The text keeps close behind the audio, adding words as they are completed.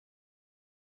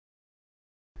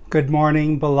Good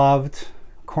morning, beloved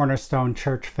Cornerstone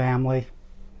Church family.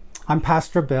 I'm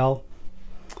Pastor Bill,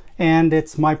 and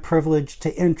it's my privilege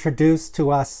to introduce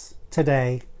to us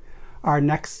today our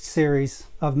next series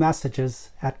of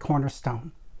messages at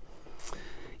Cornerstone.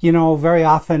 You know, very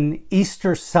often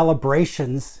Easter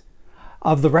celebrations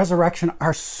of the resurrection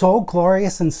are so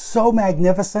glorious and so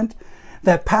magnificent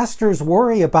that pastors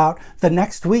worry about the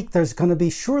next week there's going to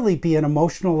surely be an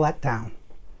emotional letdown.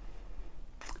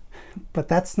 But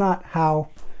that's not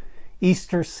how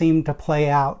Easter seemed to play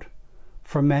out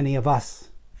for many of us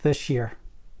this year.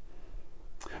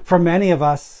 For many of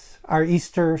us, our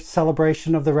Easter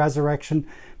celebration of the resurrection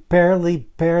barely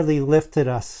lifted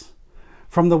us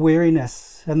from the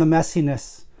weariness and the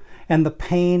messiness and the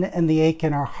pain and the ache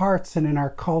in our hearts and in our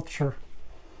culture.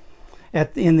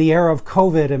 In the era of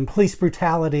COVID and police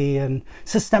brutality and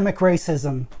systemic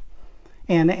racism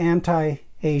and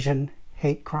anti-Asian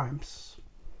hate crimes.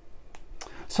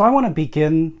 So I want to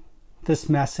begin this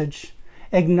message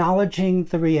acknowledging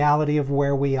the reality of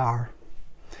where we are.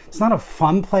 It's not a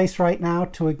fun place right now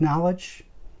to acknowledge,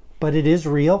 but it is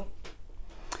real.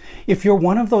 If you're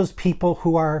one of those people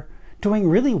who are doing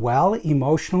really well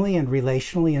emotionally and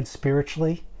relationally and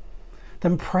spiritually,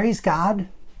 then praise God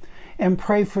and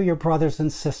pray for your brothers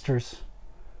and sisters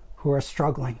who are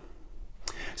struggling.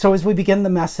 So as we begin the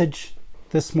message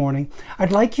this morning,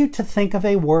 I'd like you to think of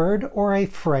a word or a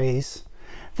phrase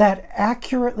that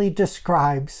accurately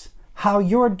describes how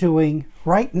you're doing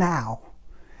right now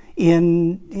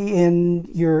in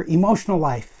your emotional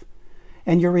life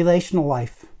and your relational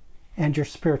life and your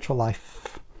spiritual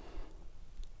life.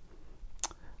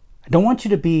 I don't want you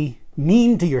to be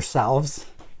mean to yourselves,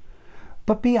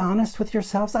 but be honest with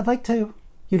yourselves. I'd like you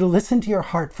to listen to your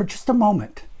heart for just a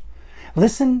moment.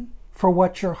 Listen for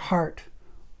what your heart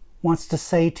wants to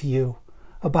say to you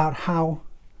about how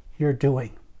you're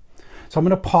doing. So I'm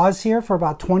going to pause here for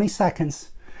about 20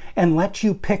 seconds and let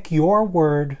you pick your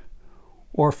word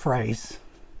or phrase.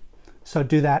 So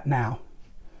do that now.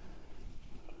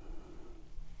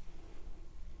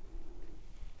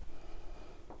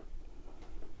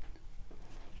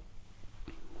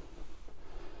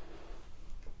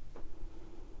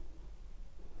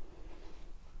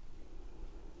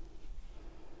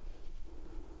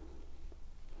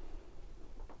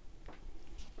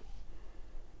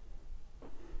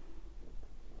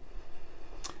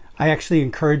 I actually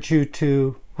encourage you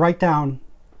to write down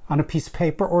on a piece of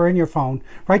paper or in your phone,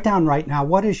 write down right now,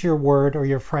 what is your word or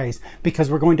your phrase?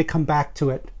 Because we're going to come back to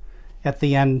it at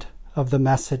the end of the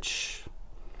message.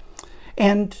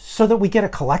 And so that we get a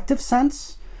collective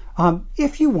sense,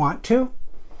 if you want to,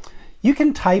 you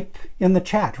can type in the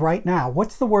chat right now,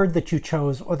 what's the word that you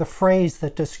chose or the phrase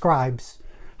that describes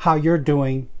how you're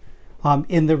doing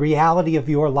in the reality of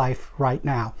your life right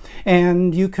now.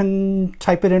 And you can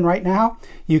type it in right now.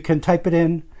 You can type it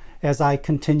in as I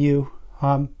continue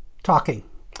talking.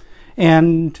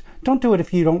 And don't do it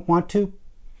if you don't want to,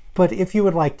 but if you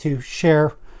would like to,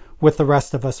 share with the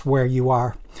rest of us where you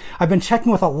are. I've been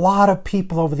checking with a lot of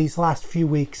people over these last few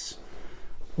weeks,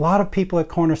 a lot of people at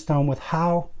Cornerstone with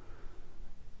how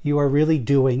you are really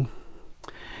doing.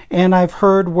 And I've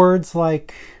heard words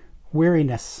like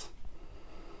weariness,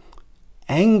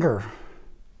 anger,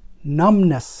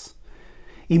 numbness,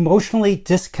 emotionally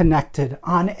disconnected,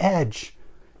 on edge,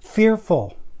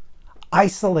 fearful,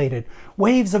 isolated,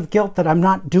 waves of guilt that I'm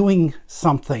not doing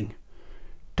something,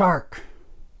 dark,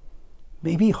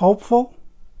 maybe hopeful,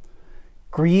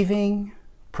 grieving,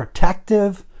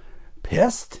 protective,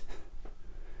 pissed,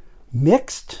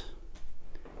 mixed,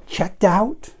 checked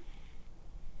out,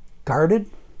 guarded.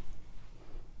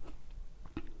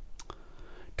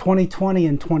 2020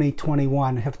 and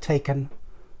 2021 have taken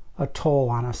a toll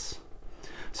on us.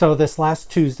 So this last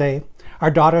Tuesday,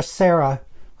 our daughter Sarah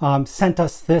sent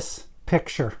us this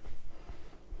picture.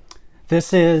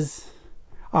 This is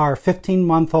our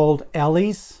 15-month-old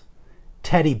Ellie's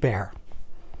teddy bear.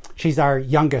 She's our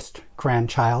youngest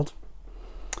grandchild.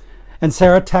 And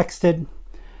Sarah texted,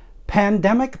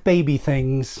 "Pandemic baby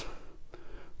things,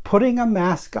 putting a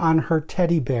mask on her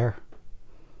teddy bear.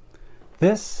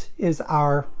 This is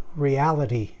our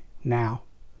reality now."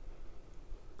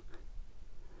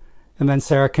 And then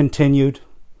Sarah continued,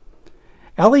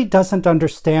 "Ellie doesn't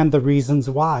understand the reasons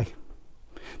why.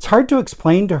 It's hard to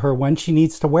explain to her when she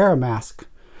needs to wear a mask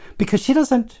because she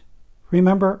doesn't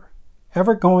remember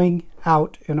ever going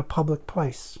out in a public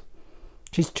place.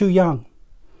 She's too young.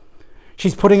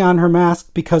 She's putting on her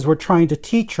mask because we're trying to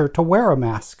teach her to wear a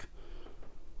mask.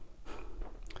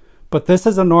 But this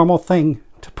is a normal thing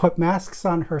to put masks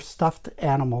on her stuffed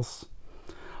animals.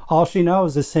 All she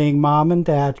knows is seeing Mom and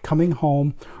Dad coming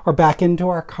home or back into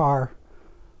our car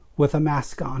with a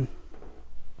mask on.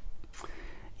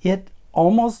 It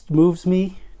almost moves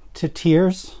me to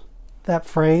tears, that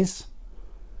phrase.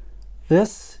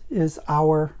 This is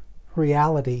our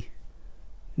reality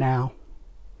now.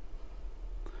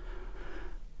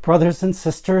 Brothers and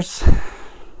sisters,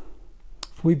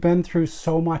 we've been through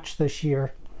so much this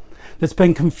year that's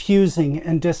been confusing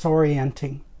and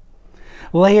disorienting,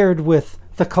 layered with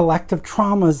the collective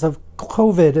traumas of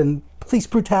COVID and police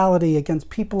brutality against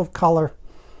people of color,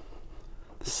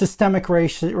 systemic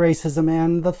racism,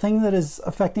 and the thing that is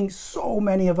affecting so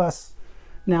many of us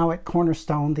now at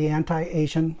Cornerstone, the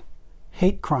anti-Asian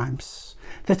hate crimes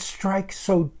that strike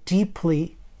so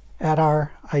deeply at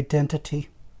our identity.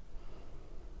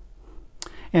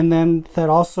 And then that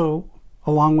also,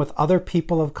 along with other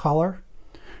people of color,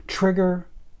 trigger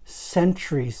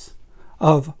centuries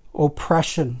of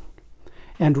oppression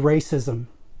and racism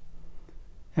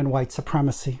and white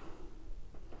supremacy.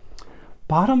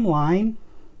 Bottom line,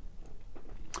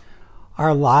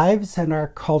 our lives and our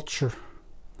culture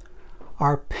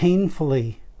are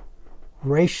painfully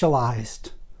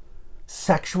racialized,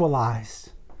 sexualized,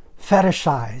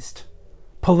 fetishized,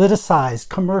 politicized,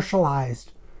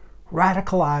 commercialized,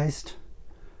 radicalized,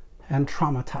 and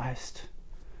traumatized.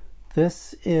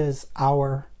 This is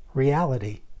our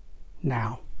reality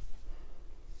now.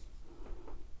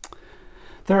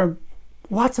 There are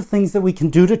lots of things that we can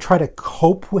do to try to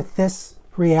cope with this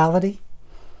reality,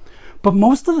 but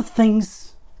most of the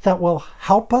things that will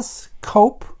help us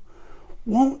cope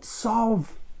won't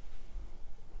solve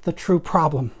the true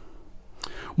problem.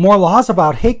 More laws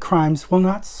about hate crimes will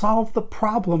not solve the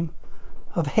problem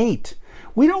of hate.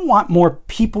 We don't want more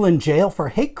people in jail for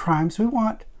hate crimes. We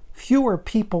want fewer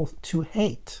people to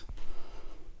hate.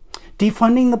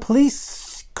 Defunding the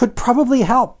police could probably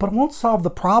help, but it won't solve the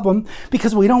problem,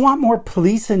 because we don't want more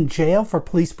police in jail for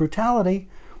police brutality.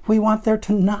 We want there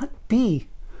to not be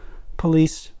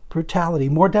police brutality.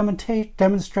 More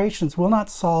demonstrations will not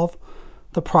solve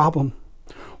the problem.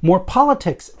 More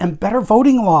politics and better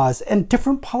voting laws and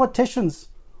different politicians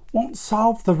won't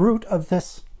solve the root of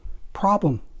this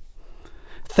problem.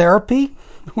 Therapy,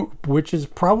 which is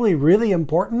probably really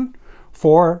important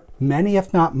for many,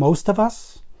 if not most of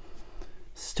us,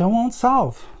 still won't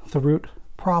solve the root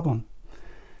problem.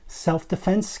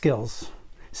 Self-defense skills,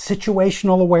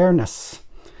 situational awareness,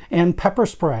 and pepper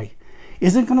spray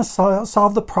isn't going to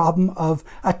solve the problem of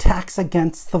attacks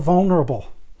against the vulnerable.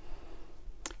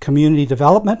 Community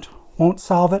development won't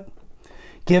solve it.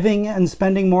 Giving and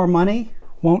spending more money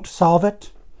won't solve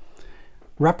it.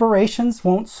 Reparations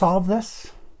won't solve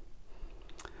this.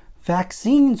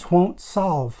 Vaccines won't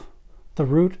solve the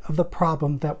root of the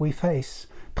problem that we face.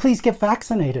 Please get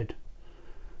vaccinated.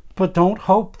 But don't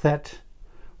hope that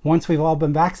once we've all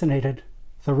been vaccinated,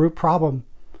 the root problem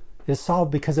is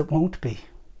solved, because it won't be.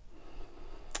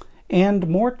 And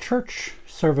more church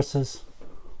services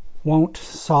won't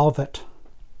solve it.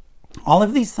 All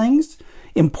of these things,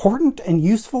 important and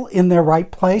useful in their right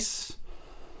place.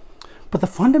 But the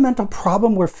fundamental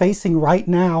problem we're facing right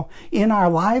now in our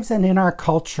lives and in our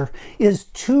culture is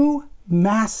too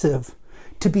massive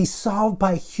to be solved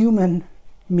by human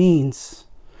means.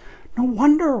 No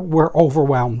wonder we're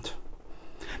overwhelmed,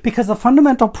 because the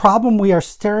fundamental problem we are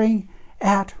staring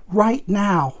at right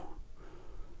now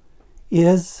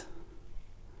is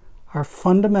our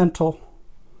fundamental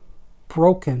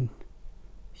broken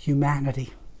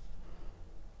humanity.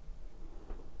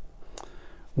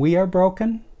 We are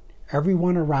broken.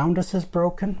 Everyone around us is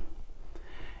broken.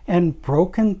 And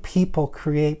broken people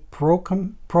create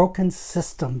broken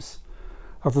systems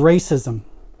of racism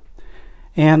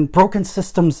and broken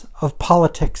systems of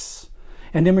politics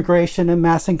and immigration and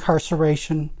mass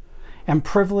incarceration and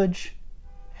privilege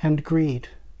and greed.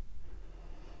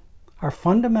 Our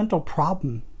fundamental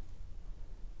problem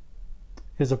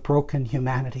is a broken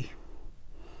humanity.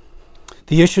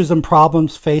 The issues and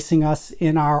problems facing us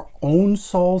in our own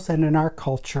souls and in our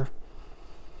culture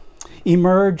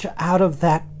emerge out of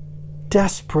that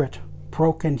desperate,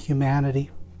 broken humanity.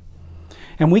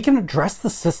 And we can address the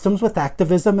systems with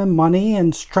activism and money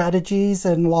and strategies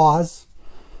and laws.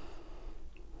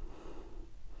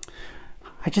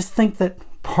 I just think that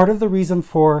part of the reason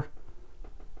for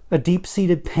a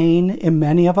deep-seated pain in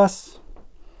many of us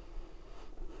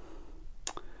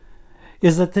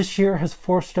is that this year has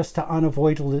forced us to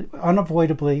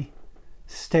unavoidably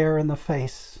stare in the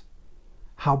face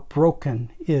how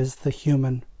broken is the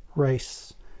human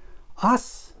race,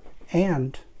 us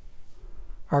and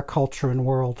our culture and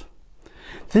world.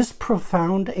 This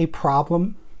profound a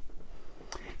problem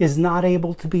is not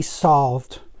able to be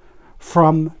solved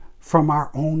from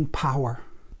our own power.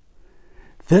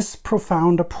 This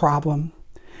profound a problem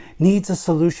needs a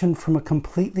solution from a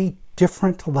completely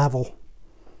different level.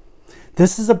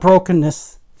 This is a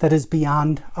brokenness that is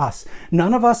beyond us.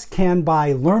 None of us can,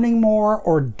 by learning more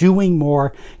or doing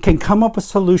more, can come up with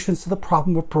solutions to the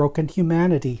problem of broken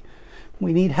humanity.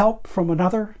 We need help from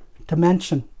another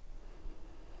dimension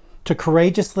to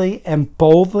courageously and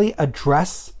boldly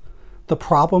address the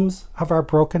problems of our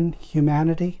broken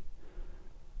humanity.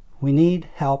 We need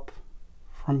help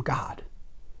from God.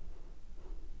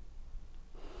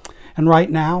 And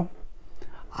right now,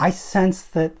 I sense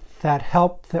that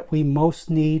help that we most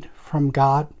need from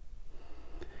God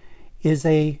is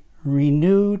a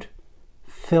renewed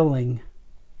filling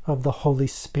of the Holy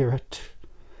Spirit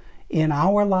in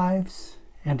our lives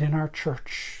and in our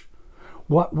church.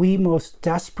 What we most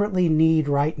desperately need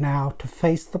right now to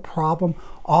face the problem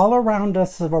all around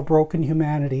us of our broken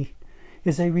humanity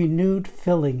is a renewed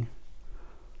filling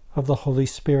of the Holy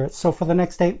Spirit. So for the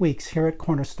next 8 weeks here at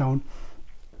Cornerstone,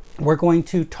 we're going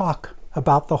to talk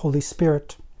about the Holy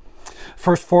Spirit.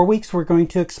 First 4 weeks, we're going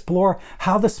to explore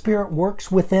how the Spirit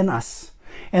works within us.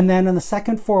 And then in the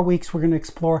second 4 weeks, we're going to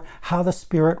explore how the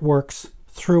Spirit works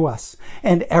through us.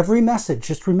 And every message,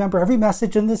 just remember, every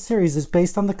message in this series is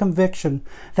based on the conviction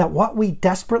that what we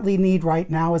desperately need right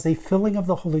now is a filling of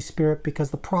the Holy Spirit,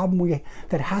 because the problem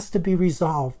that has to be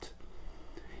resolved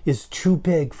is too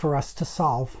big for us to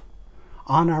solve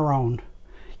on our own,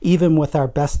 even with our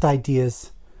best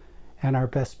ideas and our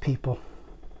best people.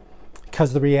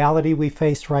 Because the reality we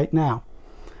face right now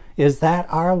is that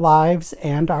our lives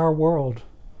and our world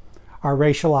are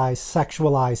racialized,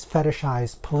 sexualized,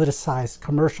 fetishized, politicized,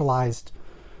 commercialized,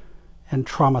 and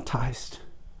traumatized.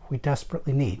 We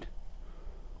desperately need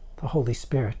the Holy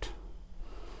Spirit.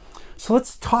 So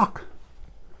let's talk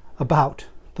about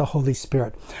the Holy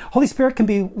Spirit. Holy Spirit can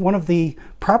be one of the,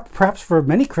 perhaps for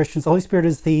many Christians, the Holy Spirit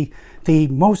is the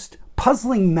most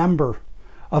puzzling member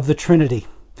of the Trinity.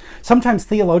 Sometimes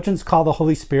theologians call the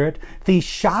Holy Spirit the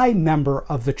shy member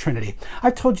of the Trinity.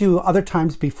 I've told you other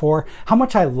times before how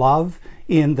much I love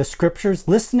in the scriptures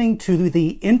listening to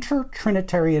the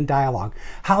inter-Trinitarian dialogue,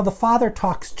 how the Father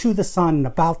talks to the Son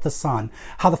about the Son,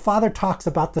 how the Father talks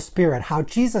about the Spirit, how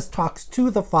Jesus talks to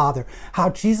the Father, how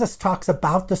Jesus talks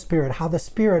about the Spirit, how the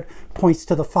Spirit points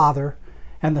to the Father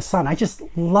and the Son. I just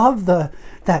love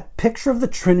that picture of the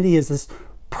Trinity is this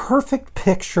perfect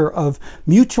picture of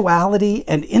mutuality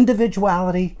and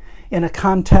individuality in a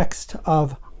context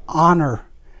of honor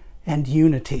and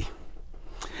unity.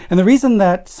 And the reason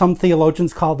that some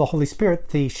theologians call the Holy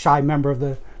Spirit the shy member of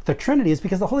the Trinity is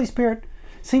because the Holy Spirit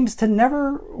seems to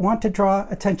never want to draw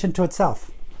attention to itself.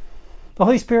 The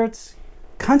Holy Spirit's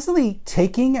constantly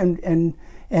taking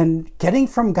and getting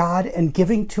from God and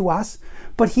giving to us,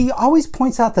 but he always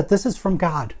points out that this is from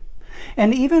God.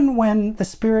 And even when the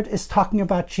Spirit is talking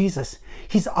about Jesus,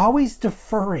 he's always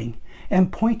deferring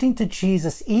and pointing to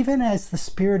Jesus, even as the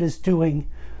Spirit is doing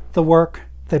the work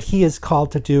that he is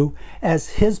called to do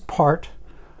as his part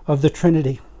of the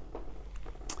Trinity.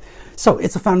 So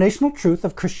it's a foundational truth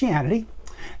of Christianity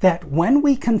that when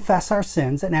we confess our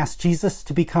sins and ask Jesus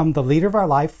to become the leader of our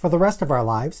life for the rest of our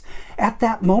lives, at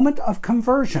that moment of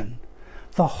conversion,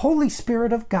 the Holy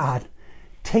Spirit of God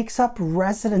takes up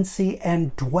residency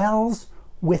and dwells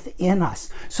within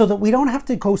us, so that we don't have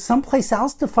to go someplace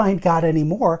else to find God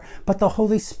anymore, but the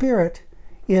Holy Spirit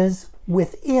is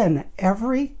within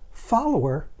every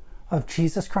follower of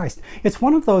Jesus Christ. It's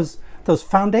one of those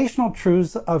foundational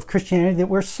truths of Christianity that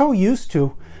we're so used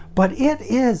to, but it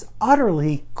is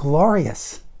utterly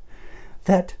glorious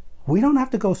that we don't have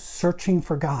to go searching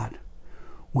for God.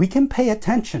 We can pay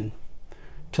attention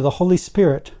to the Holy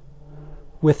Spirit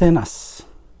within us.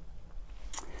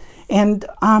 And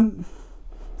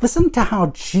listen to how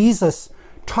Jesus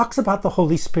talks about the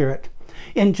Holy Spirit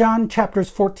in John chapters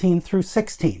 14 through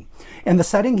 16. And the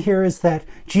setting here is that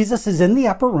Jesus is in the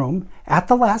upper room at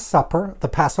the Last Supper, the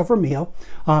Passover meal,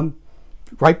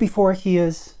 right before he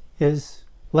is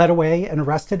led away and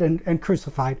arrested and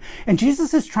crucified. And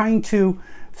Jesus is trying to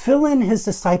fill in his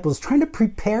disciples, trying to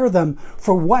prepare them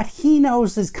for what he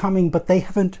knows is coming, but they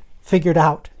haven't figured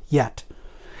out yet.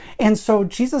 And so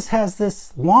Jesus has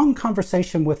this long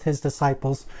conversation with his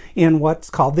disciples in what's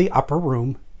called the Upper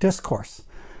Room Discourse.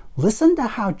 Listen to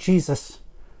how Jesus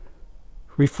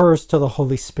refers to the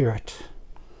Holy Spirit.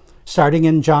 Starting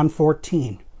in John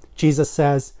 14, Jesus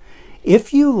says,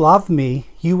 "If you love me,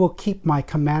 you will keep my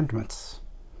commandments.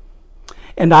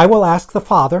 And I will ask the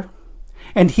Father,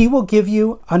 and he will give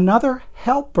you another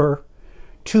helper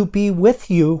to be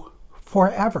with you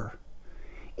forever,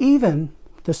 even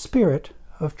the Spirit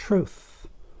of truth,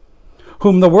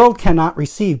 whom the world cannot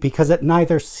receive because it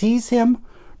neither sees him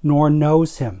nor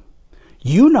knows him.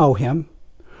 You know him,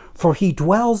 for he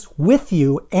dwells with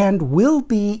you and will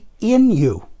be in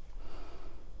you.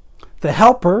 The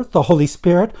Helper, the Holy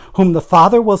Spirit, whom the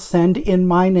Father will send in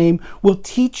my name, will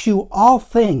teach you all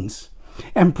things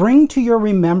and bring to your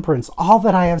remembrance all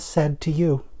that I have said to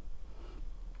you.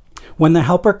 When the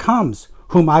Helper comes,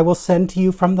 whom I will send to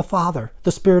you from the Father,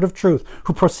 the Spirit of truth,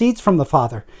 who proceeds from the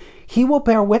Father, he will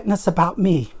bear witness about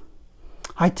me.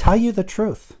 I tell you the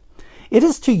truth. It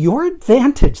is to your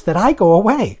advantage that I go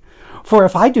away. For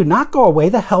if I do not go away,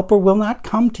 the Helper will not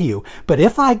come to you. But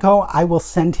if I go, I will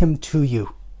send him to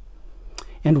you.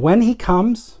 And when he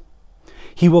comes,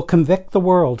 he will convict the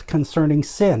world concerning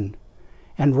sin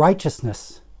and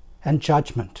righteousness and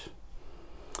judgment.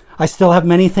 I still have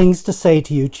many things to say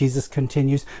to you, Jesus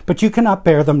continues, but you cannot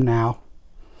bear them now.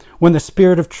 When the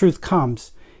Spirit of truth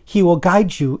comes, he will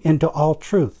guide you into all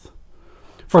truth.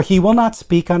 For he will not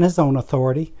speak on his own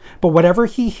authority, but whatever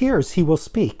he hears he will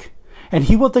speak, and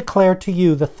he will declare to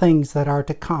you the things that are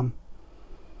to come.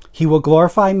 He will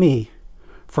glorify me,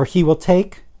 for he will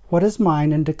take what is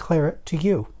mine and declare it to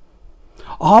you.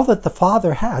 All that the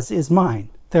Father has is mine.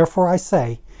 Therefore I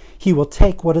say, he will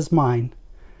take what is mine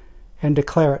and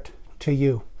declare it to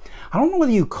you. I don't know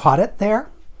whether you caught it there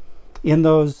in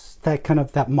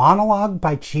that monologue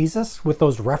by Jesus with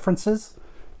those references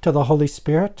to the Holy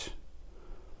Spirit.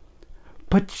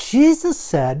 But Jesus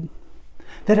said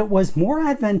that it was more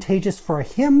advantageous for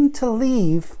him to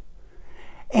leave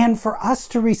and for us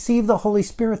to receive the Holy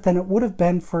Spirit than it would have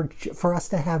been for us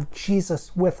to have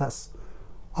Jesus with us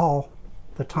all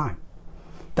the time.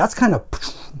 That's kind of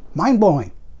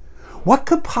mind-blowing. What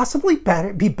could possibly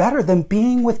be better than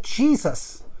being with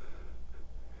Jesus?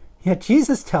 Yet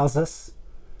Jesus tells us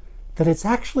that it's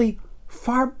actually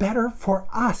far better for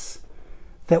us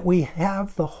that we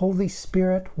have the Holy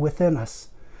Spirit within us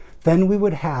than we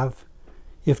would have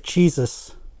if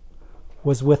Jesus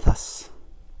was with us.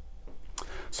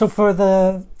 So for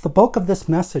the bulk of this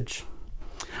message,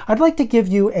 I'd like to give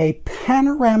you a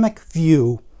panoramic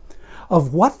view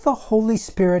of what the Holy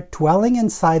Spirit dwelling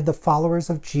inside the followers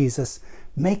of Jesus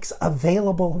makes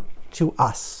available to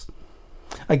us.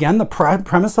 Again, the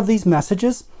premise of these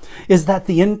messages is that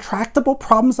the intractable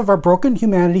problems of our broken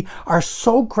humanity are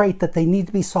so great that they need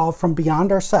to be solved from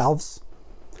beyond ourselves,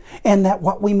 and that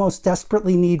what we most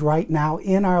desperately need right now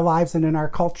in our lives and in our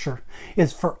culture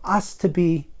is for us to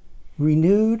be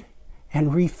renewed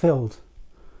and refilled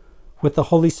with the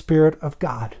Holy Spirit of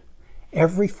God,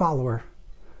 every follower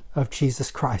of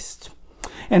Jesus Christ.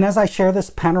 And as I share this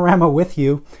panorama with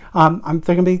you, there are going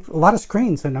to be a lot of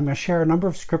screens, and I'm going to share a number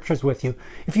of scriptures with you.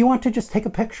 If you want to just take a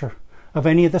picture of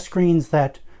any of the screens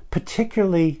that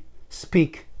particularly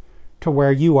speak to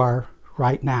where you are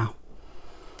right now.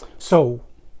 So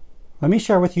let me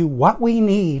share with you what we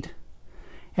need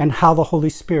and how the Holy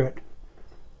Spirit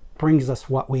brings us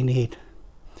what we need.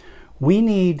 We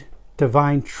need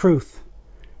divine truth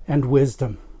and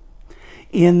wisdom.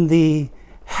 In the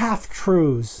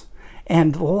half-truths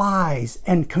and lies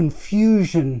and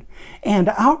confusion and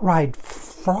outright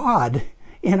fraud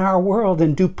in our world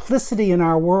and duplicity in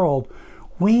our world,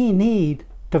 we need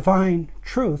divine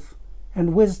truth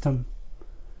and wisdom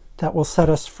that will set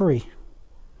us free.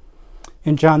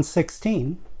 In John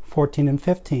 16:14 and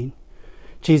 15,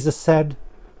 Jesus said,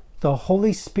 "The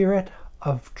Holy Spirit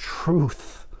of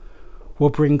truth will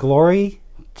bring glory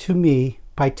to me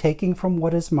by taking from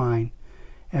what is mine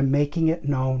and making it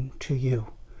known to you."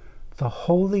 The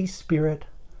Holy Spirit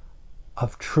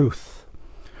of truth.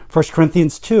 1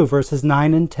 Corinthians 2, verses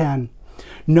 9 and 10.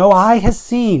 No eye has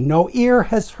seen, no ear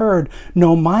has heard,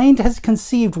 no mind has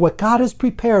conceived what God has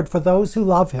prepared for those who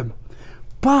love him.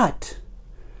 But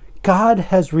God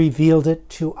has revealed it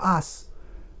to us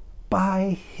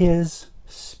by his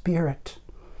Spirit.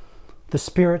 The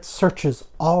Spirit searches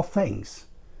all things,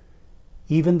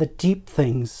 even the deep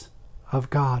things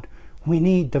of God. We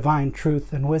need divine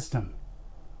truth and wisdom.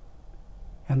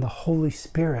 And the Holy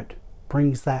Spirit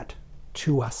brings that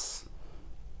to us.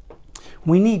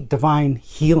 We need divine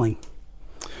healing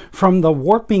from the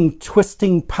warping,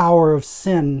 twisting power of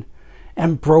sin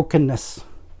and brokenness.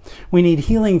 We need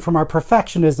healing from our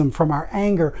perfectionism, from our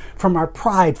anger, from our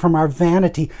pride, from our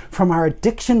vanity, from our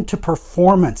addiction to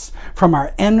performance, from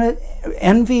our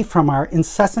envy, from our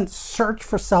incessant search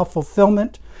for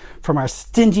self-fulfillment, from our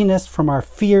stinginess, from our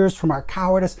fears, from our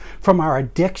cowardice, from our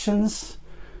addictions.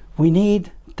 We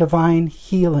need divine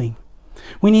healing.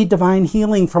 We need divine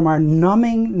healing from our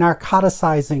numbing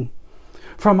narcoticizing,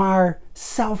 from our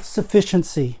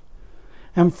self-sufficiency,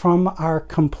 and from our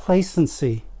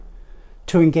complacency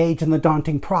to engage in the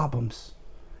daunting problems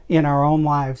in our own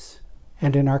lives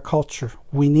and in our culture.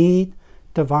 We need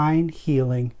divine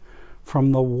healing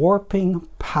from the warping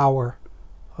power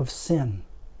of sin.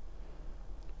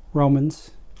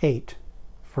 Romans 8,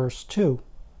 verse 2.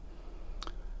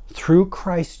 Through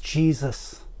Christ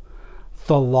Jesus,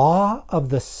 the law of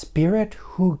the Spirit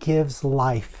who gives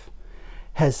life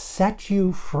has set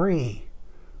you free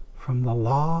from the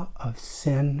law of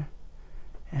sin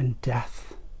and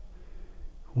death.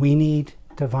 We need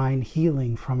divine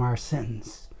healing from our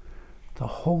sins. The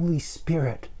Holy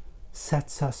Spirit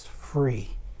sets us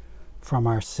free from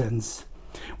our sins.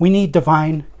 We need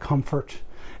divine comfort,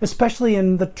 especially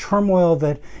in the turmoil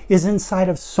that is inside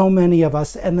of so many of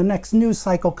us, and the next news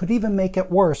cycle could even make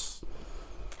it worse.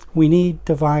 We need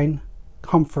divine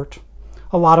comfort.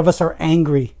 A lot of us are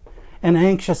angry and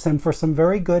anxious, and for some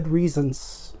very good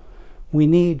reasons. We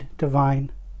need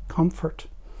divine comfort.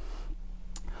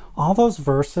 All those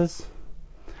verses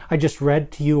I just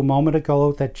read to you a moment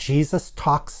ago that Jesus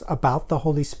talks about the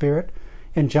Holy Spirit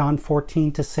in John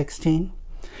 14 to 16.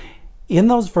 In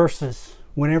those verses,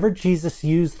 whenever Jesus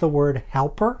used the word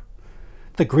helper,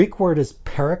 the Greek word is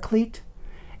paraclete,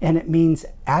 and it means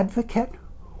advocate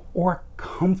or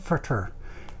comforter,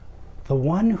 the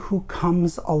one who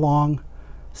comes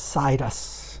alongside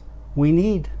us. We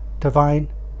need divine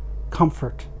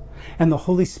comfort, and the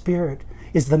Holy Spirit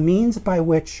is the means by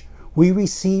which we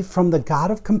receive from the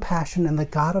God of compassion and the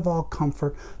God of all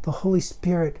comfort. The Holy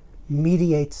Spirit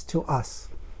mediates to us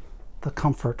the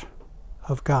comfort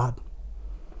of God.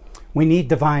 We need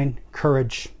divine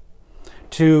courage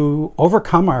to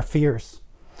overcome our fears.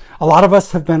 A lot of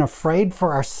us have been afraid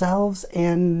for ourselves,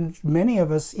 and many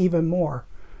of us even more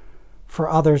for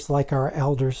others, like our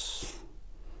elders.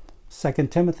 2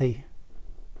 Timothy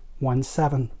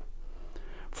 1:7.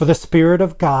 For the Spirit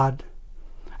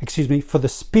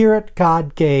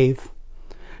God gave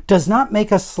does not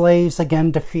make us slaves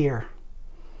again to fear,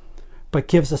 but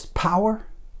gives us power,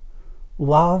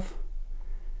 love,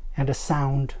 and a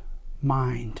sound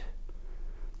mind.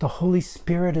 The Holy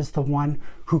Spirit is the one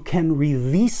who can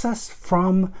release us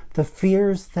from the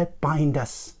fears that bind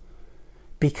us,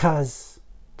 because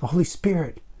the Holy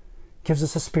Spirit gives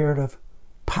us a spirit of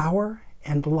power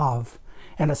and love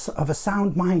and of a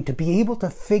sound mind to be able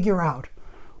to figure out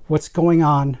what's going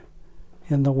on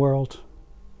in the world.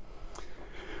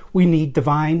 We need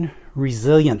divine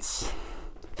resilience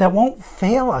that won't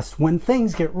fail us when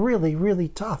things get really, really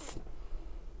tough.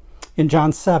 In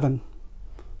John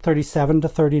 7:37 to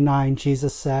 39,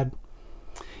 Jesus said,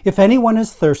 "If anyone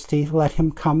is thirsty, let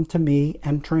him come to me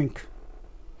and drink.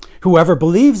 Whoever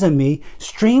believes in me,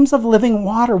 streams of living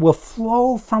water will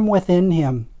flow from within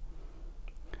him."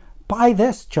 By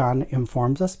this, John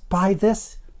informs us, by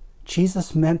this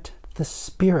Jesus meant the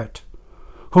Spirit,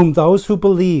 whom those who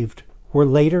believed were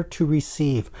later to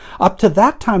receive. Up to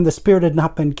that time, the Spirit had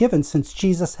not been given, since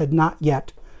Jesus had not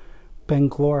yet been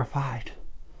glorified.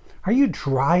 Are you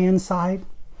dry inside?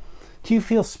 Do you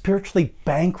feel spiritually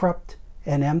bankrupt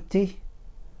and empty?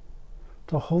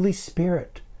 The Holy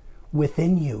Spirit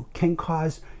within you can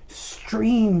cause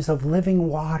streams of living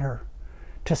water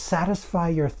to satisfy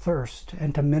your thirst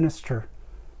and to minister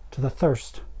to the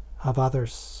thirst of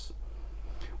others.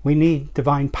 We need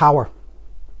divine power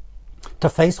to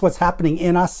face what's happening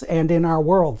in us and in our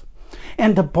world,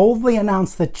 and to boldly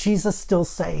announce that Jesus still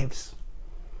saves.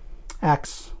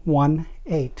 Acts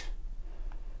 1:8.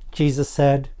 Jesus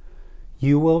said,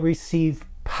 "You will receive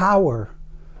power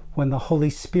when the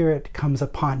Holy Spirit comes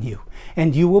upon you,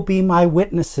 and you will be my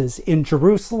witnesses in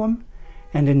Jerusalem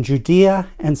and in Judea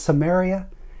and Samaria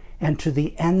and to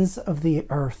the ends of the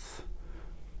earth."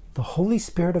 The Holy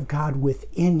Spirit of God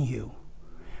within you,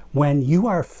 when you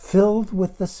are filled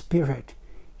with the Spirit,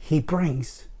 He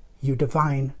brings you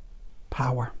divine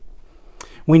power.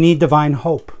 We need divine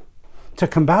hope to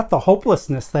combat the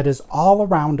hopelessness that is all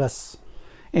around us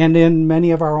and in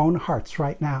many of our own hearts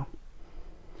right now.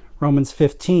 Romans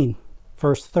 15,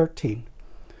 verse 13.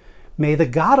 May the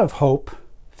God of hope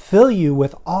fill you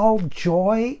with all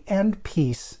joy and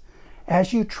peace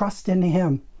as you trust in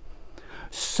Him,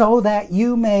 so that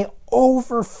you may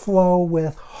overflow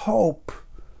with hope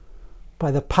by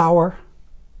the power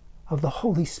of the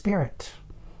Holy Spirit.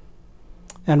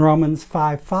 And Romans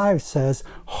 5:5 says,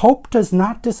 hope does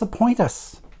not disappoint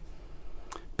us,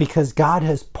 because God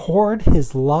has poured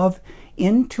His love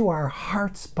into our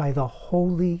hearts by the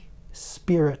Holy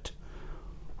Spirit,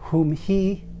 whom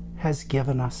He has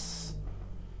given us.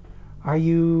 Are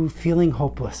you feeling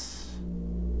hopeless?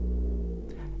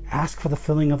 Ask for the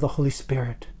filling of the Holy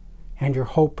Spirit, and your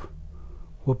hope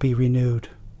will be renewed.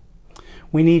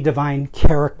 We need divine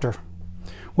character,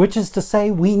 which is to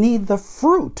say, we need the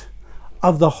fruit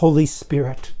of the Holy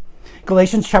Spirit.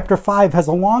 Galatians chapter 5 has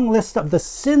a long list of the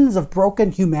sins of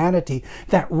broken humanity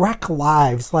that wreck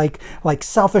lives, like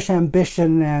selfish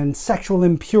ambition and sexual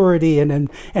impurity and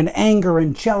anger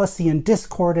and jealousy and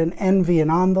discord and envy, and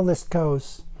on the list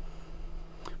goes.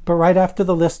 But right after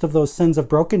the list of those sins of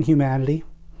broken humanity,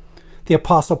 the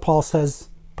Apostle Paul says,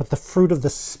 but the fruit of the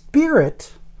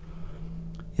Spirit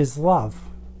is love,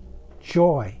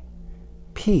 joy,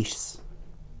 peace,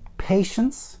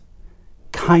 patience,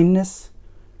 kindness,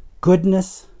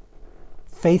 goodness,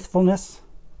 faithfulness,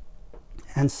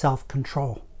 and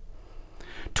self-control.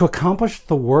 To accomplish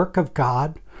the work of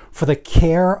God for the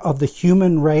care of the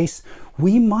human race,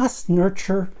 we must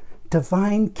nurture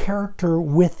divine character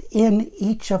within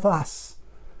each of us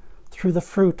through the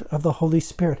fruit of the Holy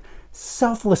Spirit.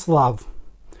 Selfless love,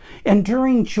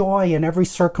 enduring joy in every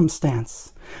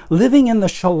circumstance, living in the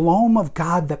shalom of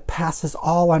God that passes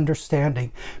all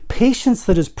understanding, patience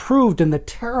that is proved in the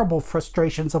terrible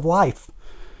frustrations of life,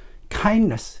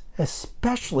 kindness,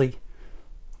 especially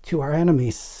to our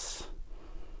enemies,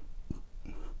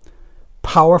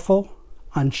 powerful,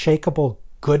 unshakable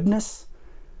goodness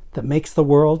that makes the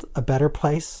world a better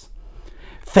place,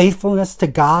 faithfulness to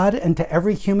God and to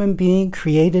every human being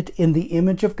created in the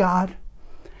image of God,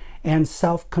 and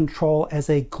self-control as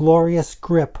a glorious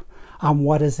grip on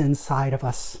what is inside of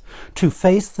us. To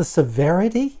face the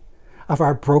severity of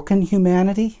our broken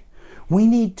humanity, we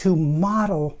need to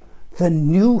model the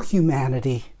new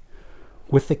humanity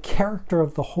with the character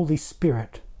of the Holy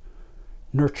Spirit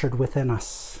nurtured within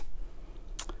us.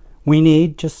 We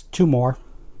need just two more.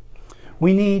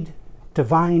 We need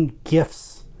divine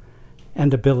gifts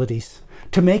and abilities.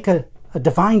 To make a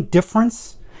divine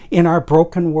difference in our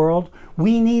broken world,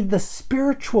 we need the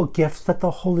spiritual gifts that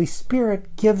the Holy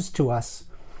Spirit gives to us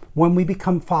when we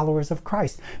become followers of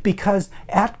Christ. Because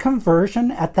at conversion,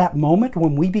 at that moment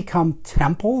when we become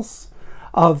temples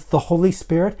of the Holy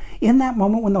Spirit, in that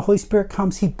moment when the Holy Spirit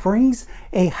comes, he brings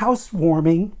a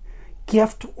housewarming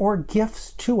gift or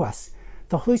gifts to us.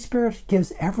 The Holy Spirit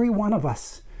gives every one of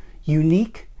us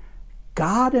unique,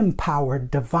 God-empowered,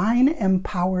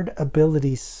 divine-empowered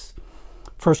abilities.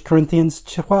 1 Corinthians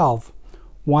 12,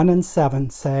 1 and 7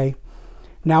 say,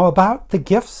 "Now about the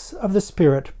gifts of the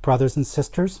Spirit, brothers and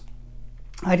sisters,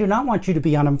 I do not want you to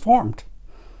be uninformed.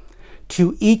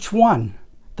 To each one,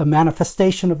 the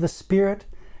manifestation of the Spirit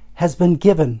has been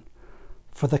given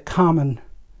for the common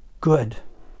good."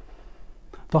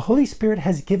 The Holy Spirit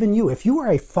has given you, if you are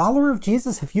a follower of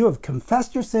Jesus, if you have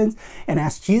confessed your sins and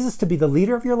asked Jesus to be the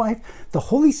leader of your life,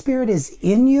 the Holy Spirit is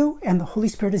in you, and the Holy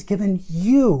Spirit has given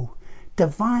you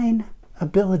divine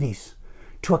abilities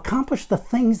to accomplish the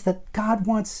things that God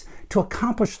wants to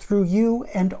accomplish through you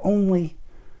and only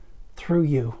through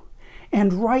you.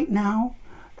 And right now,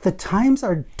 the times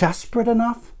are desperate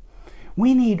enough.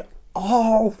 We need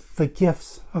all the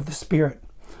gifts of the Spirit.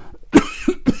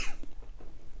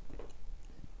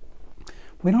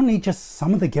 We don't need just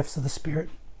some of the gifts of the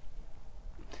Spirit.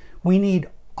 We need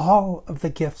all of the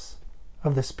gifts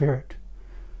of the Spirit.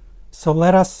 So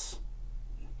let us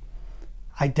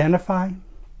identify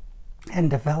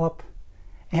and develop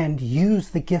and use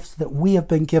the gifts that we have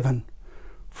been given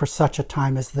for such a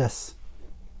time as this.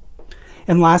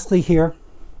 And lastly here,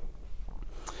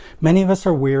 many of us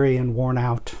are weary and worn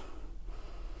out.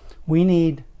 We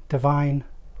need divine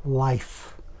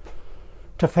life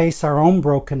to face our own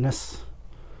brokenness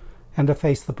and to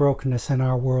face the brokenness in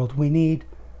our world. We need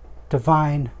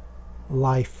divine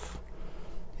life.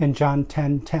 In John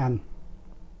 10:10,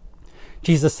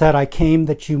 Jesus said, "I came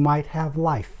that you might have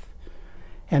life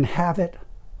and have it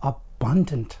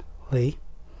abundantly."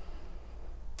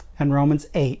 And Romans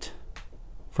 8,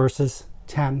 verses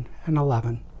 10 and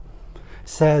 11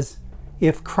 says,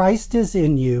 "If Christ is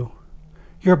in you,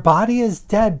 your body is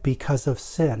dead because of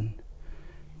sin,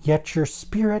 yet your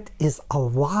spirit is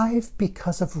alive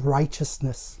because of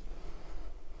righteousness.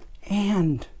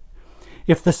 And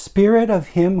if the Spirit of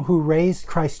him who raised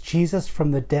Christ Jesus from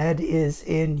the dead is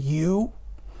in you,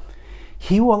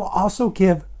 he will also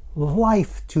give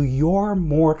life to your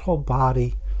mortal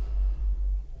body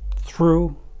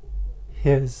through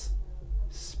his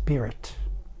Spirit."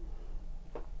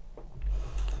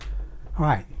 All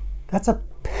right, that's a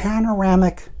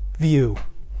panoramic view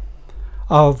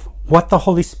of what the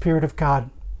Holy Spirit of God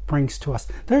brings to us.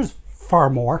 There's far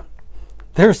more.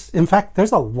 In fact,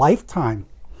 there's a lifelong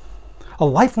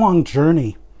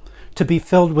journey to be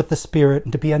filled with the Spirit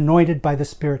and to be anointed by the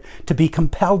Spirit, to be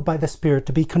compelled by the Spirit,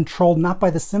 to be controlled not by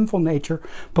the sinful nature,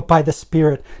 but by the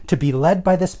Spirit, to be led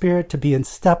by the Spirit, to be in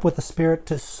step with the Spirit,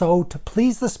 to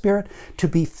please the Spirit, to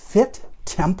be fit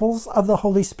temples of the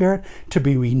Holy Spirit, to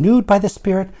be renewed by the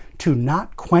Spirit, to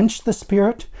not quench the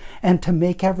Spirit, and to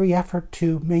make every effort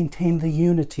to maintain the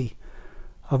unity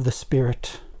of the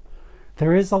Spirit.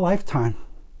 There is a lifetime,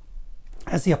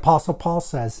 as the Apostle Paul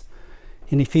says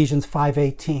in Ephesians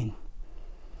 5:18.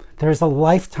 There is a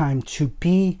lifetime to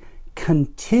be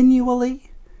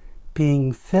continually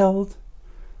being filled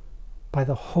by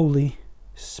the Holy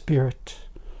Spirit.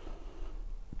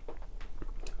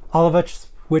 All of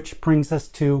which brings us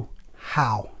to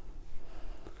how.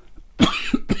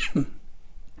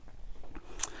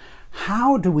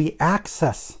 How do we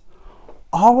access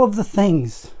all of the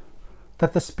things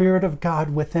that the Spirit of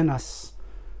God within us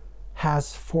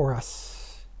has for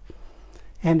us?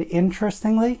 And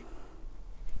interestingly,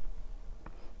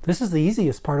 this is the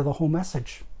easiest part of the whole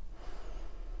message,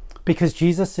 because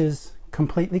Jesus is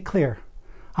completely clear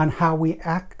on how we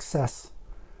access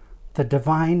the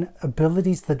divine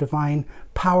abilities, the divine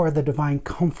power, the divine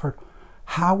comfort,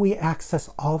 how we access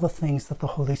all the things that the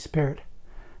Holy Spirit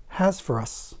has for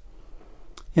us.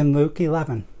 In Luke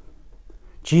 11,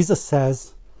 Jesus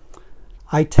says,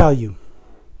 I tell you,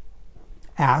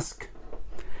 ask,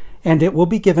 and it will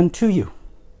be given to you.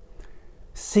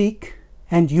 Seek,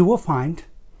 and you will find.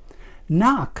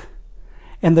 Knock,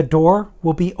 and the door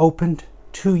will be opened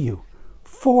to you.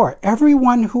 For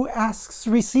everyone who asks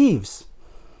receives,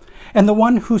 and the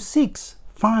one who seeks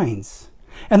finds,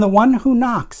 and the one who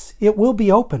knocks, it will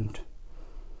be opened.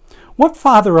 What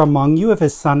father among you, if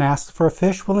his son asks for a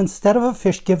fish, will instead of a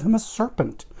fish give him a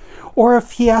serpent? Or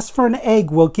if he asks for an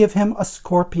egg, will give him a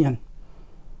scorpion?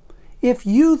 If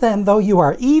you then, though you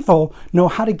are evil, know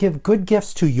how to give good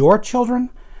gifts to your children,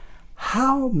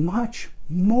 how much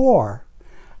more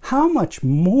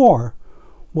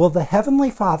will the Heavenly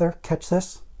Father, catch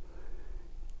this,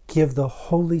 give the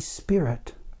Holy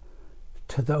Spirit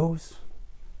to those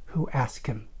who ask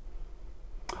him?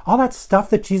 All that stuff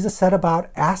that Jesus said about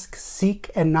ask, seek,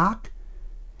 and knock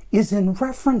is in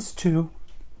reference to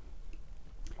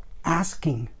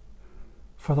asking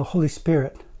for the Holy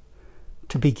Spirit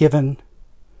to be given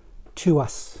to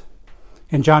us.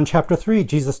 In John chapter 3,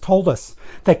 Jesus told us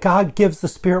that God gives the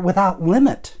Spirit without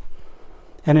limit.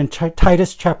 And in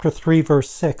Titus chapter 3, verse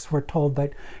 6, we're told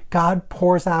that God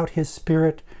pours out his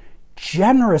Spirit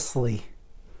generously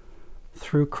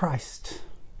through Christ.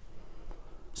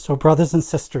 So, brothers and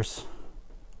sisters,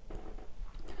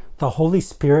 the Holy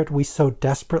Spirit we so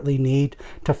desperately need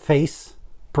to face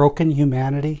broken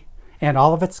humanity and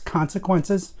all of its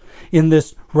consequences in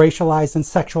this racialized and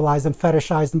sexualized and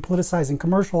fetishized and politicized and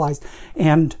commercialized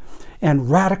and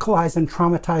radicalized and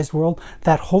traumatized world,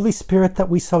 that Holy Spirit that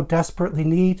we so desperately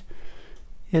need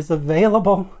is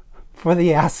available for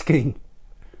the asking.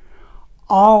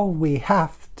 All we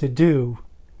have to do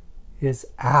is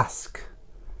ask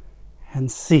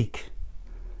and seek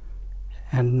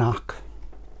and knock.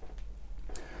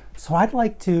 So I'd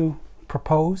like to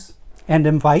propose and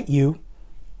invite you,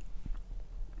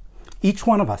 each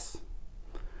one of us,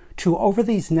 to, over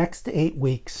these next 8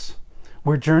 weeks,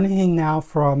 we're journeying now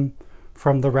from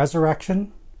the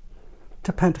resurrection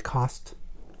to Pentecost.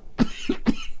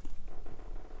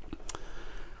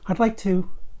 I'd like to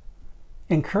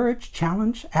encourage,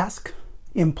 challenge, ask,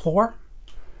 implore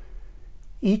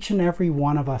each and every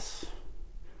one of us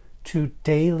to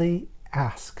daily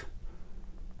ask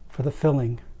for the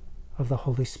filling of the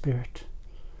Holy Spirit.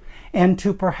 And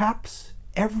to perhaps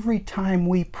every time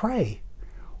we pray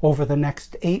over the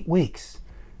next 8 weeks,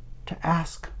 to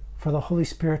ask for the Holy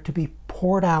Spirit to be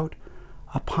poured out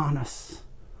upon us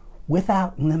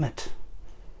without limit.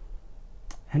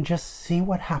 And just see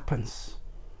what happens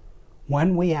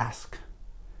when we ask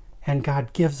and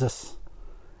God gives us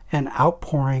an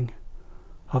outpouring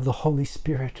of the Holy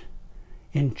Spirit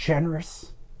in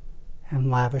generous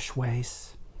and lavish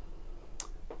ways.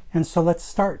 And so let's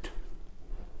start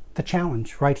the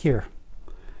challenge right here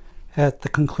at the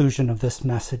conclusion of this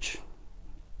message.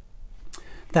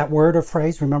 That word or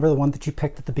phrase, remember the one that you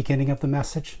picked at the beginning of the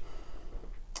message?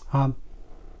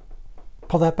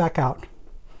 Pull that back out.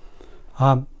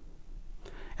 And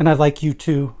I'd like you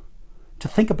to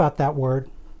think about that word.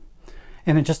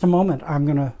 And in just a moment, I'm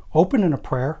going to open in a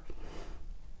prayer.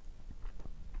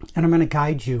 And I'm going to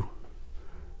guide you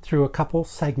through a couple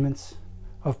segments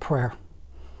of prayer.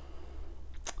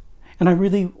 And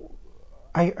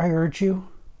I urge you,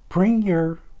 bring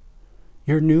your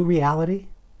new reality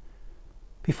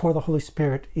before the Holy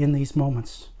Spirit in these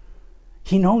moments.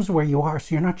 He knows where you are,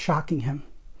 so you're not shocking him.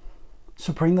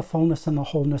 So bring the fullness and the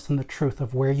wholeness and the truth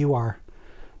of where you are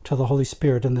to the Holy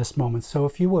Spirit in this moment. So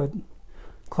if you would,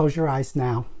 close your eyes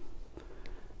now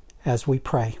as we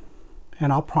pray,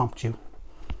 and I'll prompt you.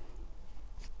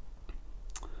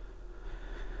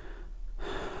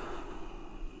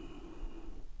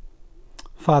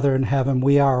 Father in heaven,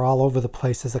 we are all over the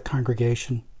place as a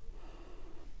congregation.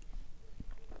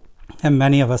 And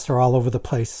many of us are all over the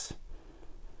place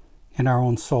in our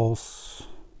own souls.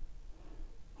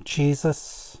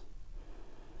 Jesus,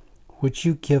 would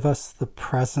you give us the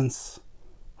presence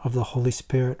of the Holy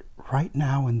Spirit right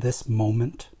now in this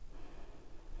moment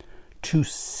to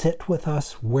sit with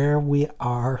us where we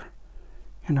are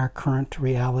in our current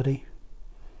reality?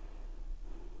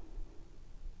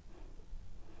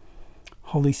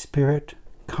 Holy Spirit,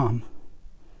 come.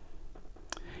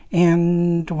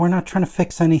 And we're not trying to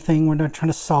fix anything. We're not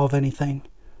trying to solve anything.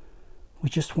 We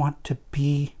just want to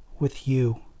be with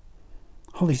you.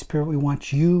 Holy Spirit, we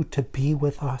want you to be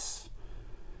with us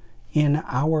in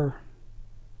our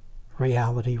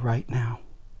reality right now.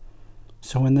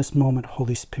 So in this moment,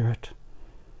 Holy Spirit,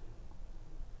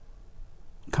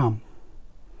 come.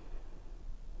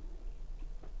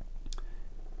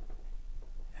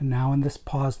 And now in this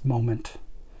paused moment,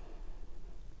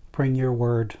 bring your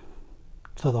word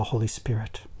to the Holy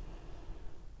Spirit.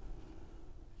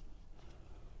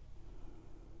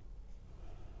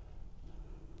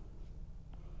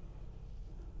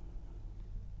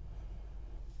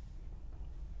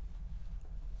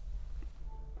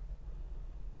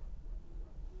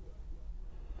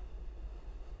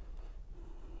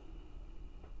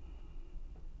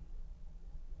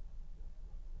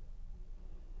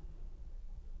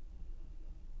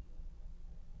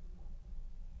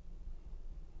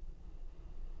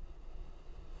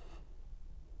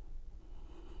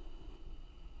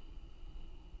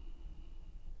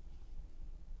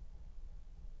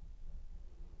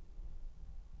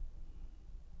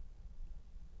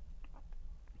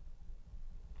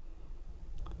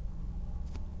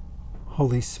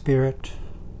 Holy Spirit,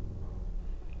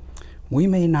 we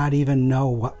may not even know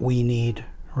what we need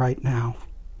right now,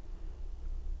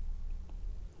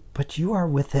 but you are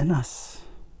within us.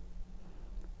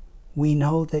 We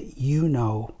know that you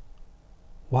know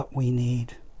what we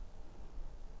need.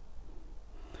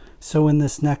 So in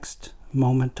this next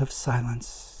moment of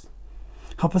silence,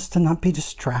 help us to not be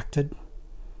distracted,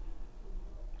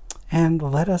 and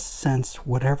let us sense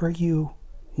whatever you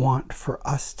want for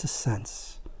us to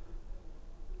sense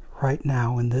right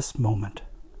now in this moment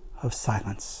of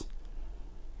silence.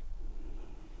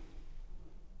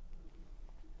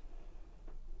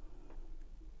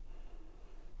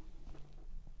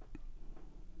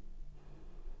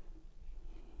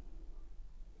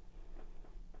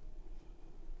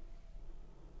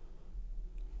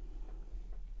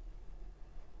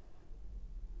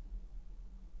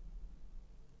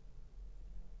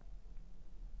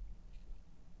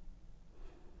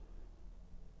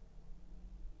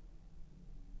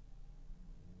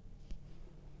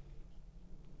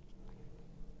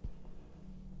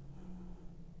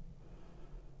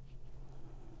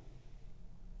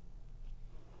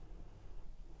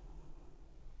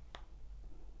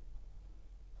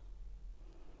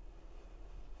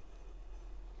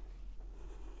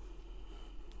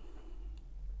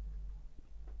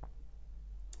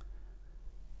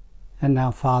 And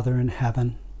now, Father in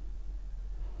heaven,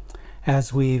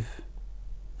 as we've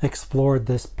explored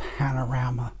this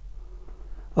panorama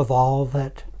of all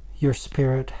that your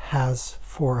Spirit has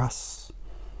for us,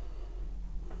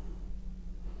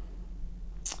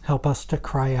 help us to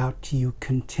cry out to you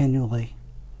continually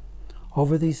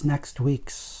over these next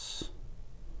weeks.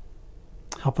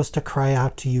 Help us to cry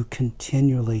out to you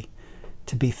continually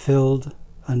to be filled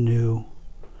anew.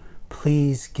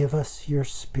 Please give us your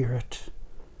Spirit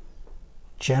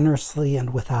generously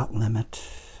and without limit.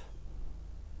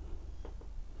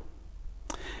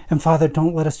 And Father,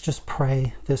 don't let us just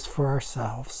pray this for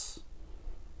ourselves,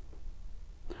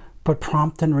 but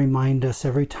prompt and remind us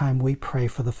every time we pray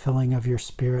for the filling of your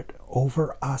Spirit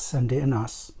over us and in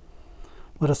us.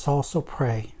 Let us also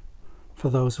pray for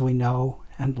those we know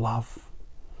and love.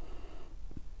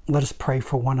 Let us pray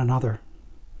for one another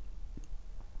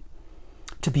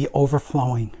to be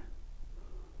overflowing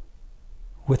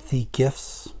with the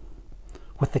gifts,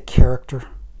 with the character,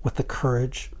 with the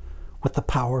courage, with the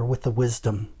power, with the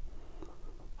wisdom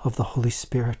of the Holy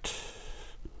Spirit.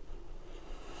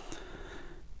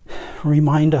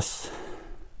 Remind us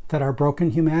that our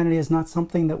broken humanity is not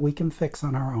something that we can fix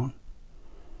on our own.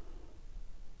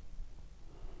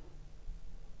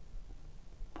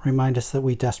 Remind us that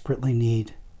we desperately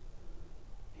need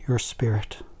your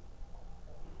Spirit.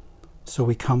 So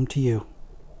we come to you,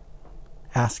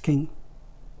 asking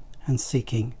and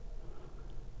seeking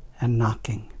and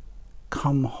knocking.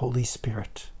 Come, Holy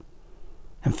Spirit,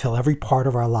 and fill every part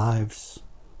of our lives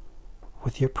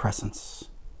with your presence.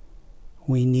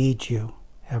 We need you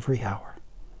every hour.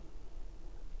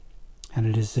 And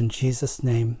it is in Jesus'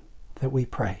 name that we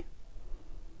pray.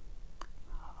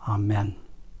 Amen.